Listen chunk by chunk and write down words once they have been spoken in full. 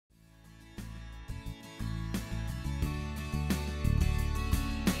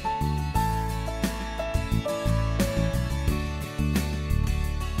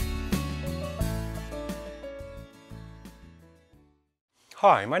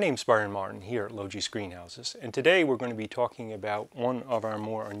Hi, my name's Byron Martin here at Logis Greenhouses, and today we're going to be talking about one of our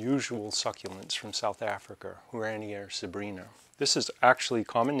more unusual succulents from South Africa, Huernia zebrina. This is actually,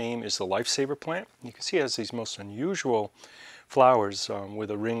 common name is the lifesaver plant. You can see it has these most unusual flowers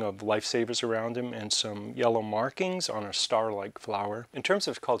with a ring of lifesavers around them and some yellow markings on a star-like flower. In terms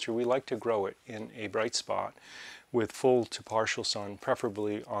of culture, we like to grow it in a bright spot with full to partial sun,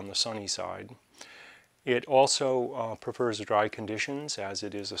 preferably on the sunny side. It also prefers dry conditions, as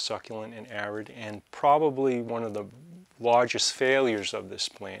it is a succulent and arid, and probably one of the largest failures of this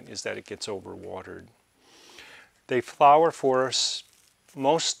plant is that it gets overwatered. They flower for us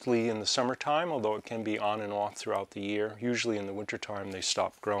mostly in the summertime, although it can be on and off throughout the year. Usually in the wintertime they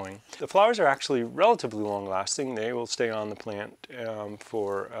stop growing. The flowers are actually relatively long lasting. They will stay on the plant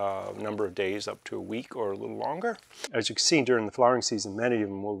for a number of days, up to a week or a little longer. As you can see, during the flowering season, many of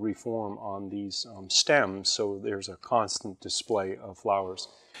them will reform on these stems, so there's a constant display of flowers.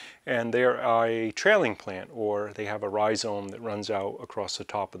 And they're a trailing plant, or they have a rhizome that runs out across the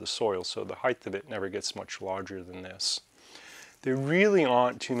top of the soil, so the height of it never gets much larger than this. There really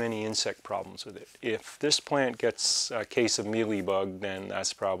aren't too many insect problems with it. If this plant gets a case of mealybug, then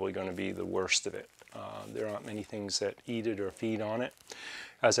that's probably going to be the worst of it. There aren't many things that eat it or feed on it.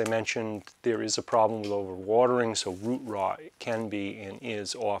 As I mentioned, there is a problem with overwatering, so root rot can be and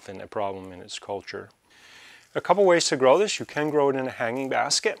is often a problem in its culture. A couple ways to grow this. You can grow it in a hanging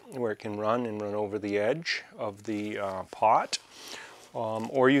basket where it can run over the edge of the pot.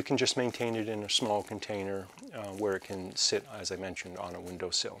 Or you can just maintain it in a small container where it can sit, as I mentioned, on a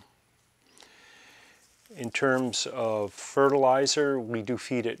windowsill. In terms of fertilizer, we do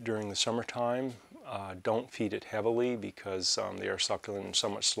feed it during the summertime. Don't feed it heavily because they are succulent and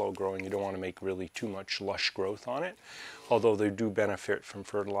somewhat slow growing. You don't want to make really too much lush growth on it, although they do benefit from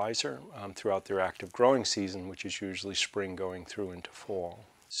fertilizer throughout their active growing season, which is usually spring going through into fall.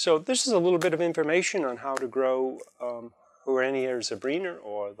 So this is a little bit of information on how to grow Huernia zebrina,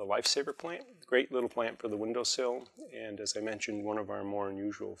 or the lifesaver plant. Great little plant for the windowsill, and as I mentioned, one of our more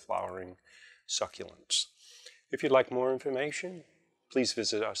unusual flowering succulents. If you'd like more information, please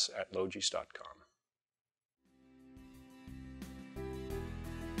visit us at logis.com.